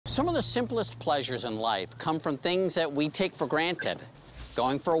Some of the simplest pleasures in life come from things that we take for granted.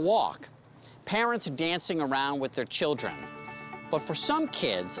 Going for a walk, parents dancing around with their children. But for some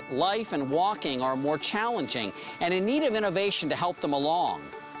kids, life and walking are more challenging and in need of innovation to help them along.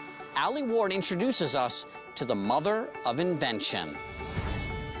 Allie Ward introduces us to the mother of invention.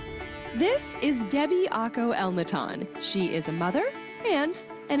 This is Debbie Akko Elnatan. She is a mother and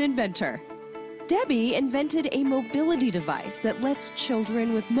an inventor. Debbie invented a mobility device that lets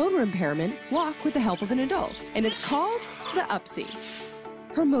children with motor impairment walk with the help of an adult, and it's called the Upsee.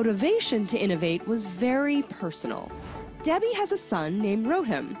 Her motivation to innovate was very personal. Debbie has a son named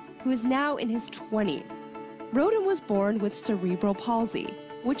Rotem, who is now in his 20s. Rotem was born with cerebral palsy,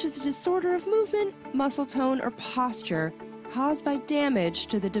 which is a disorder of movement, muscle tone, or posture caused by damage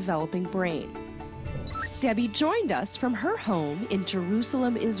to the developing brain. Debbie joined us from her home in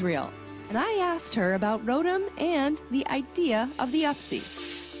Jerusalem, Israel, and I asked her about Rotem and the idea of the Upsee.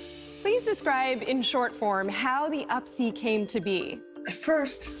 Please describe in short form how the Upsee came to be. At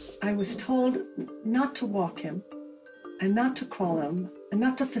first, I was told not to walk him and not to crawl him and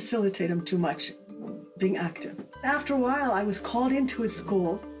not to facilitate him too much being active. After a while, I was called into his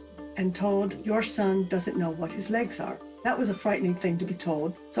school and told, your son doesn't know what his legs are. That was a frightening thing to be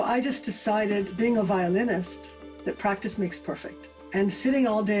told. So I just decided, being a violinist, that practice makes perfect. And sitting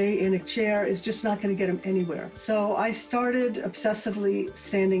all day in a chair is just not going to get him anywhere. So I started obsessively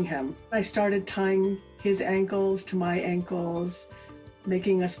standing him. I started tying his ankles to my ankles,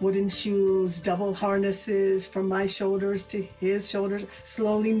 making us wooden shoes, double harnesses from my shoulders to his shoulders,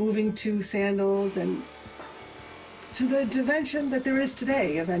 slowly moving to sandals and to the dimension that there is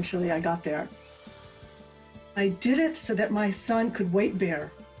today. Eventually I got there. I did it so that my son could weight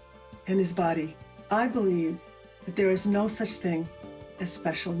bear in his body. I believe that there is no such thing as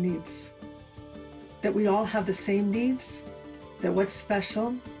special needs, that we all have the same needs, that what's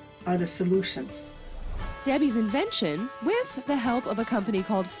special are the solutions. Debbie's invention, with the help of a company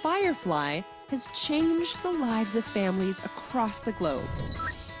called Firefly, has changed the lives of families across the globe.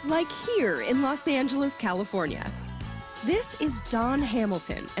 Like here in Los Angeles, California. This is Dawn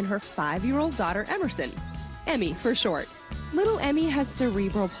Hamilton and her 5-year-old daughter, Emerson. Emmy for short. Little Emmy has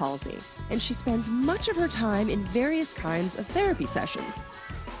cerebral palsy, and she spends much of her time in various kinds of therapy sessions.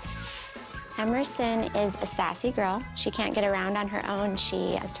 Emerson is a sassy girl. She can't get around on her own.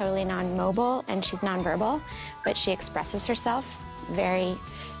 She is totally non-mobile and she's non-verbal, but she expresses herself very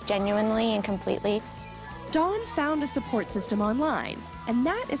genuinely and completely. Dawn found a support system online, and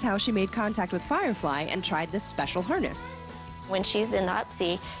that is how she made contact with Firefly and tried this special harness. When she's in the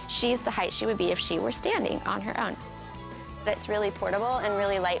Upsee, she's the height she would be if she were standing on her own. It's really portable and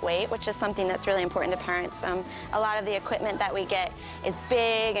really lightweight, which is something that's really important to parents. A lot of the equipment that we get is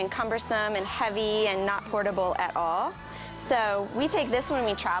big and cumbersome and heavy and not portable at all. So we take this when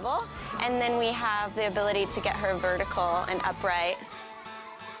we travel, and then we have the ability to get her vertical and upright.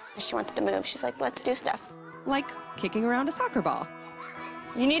 She wants to move. She's like, let's do stuff. Like kicking around a soccer ball.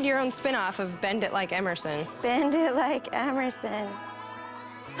 You need your own spin-off of Bend It Like Emerson. Bend it like Emerson.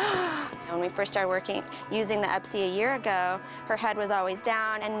 When we first started using the Upsee a year ago, her head was always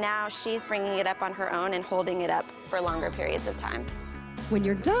down, and now she's bringing it up on her own and holding it up for longer periods of time. When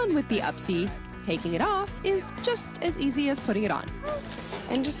you're done with the Upsee, taking it off is just as easy as putting it on.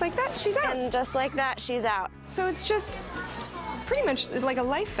 And just like that, she's out. And just like that, she's out. So it's just pretty much like a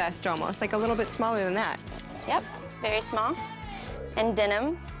life vest almost, like a little bit smaller than that. Yep, very small, and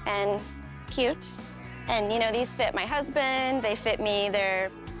denim, and cute. And you know, these fit my husband, they fit me, they're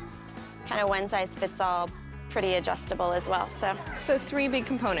kind of one size fits all, pretty adjustable as well, so. So 3 big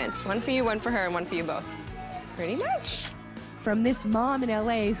components, one for you, one for her, and one for you both. Pretty much. From this mom in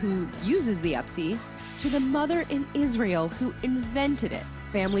LA who uses the Upsee to the mother in Israel who invented it,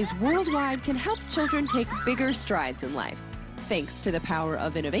 families worldwide can help children take bigger strides in life, thanks to the power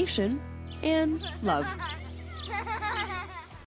of innovation and love.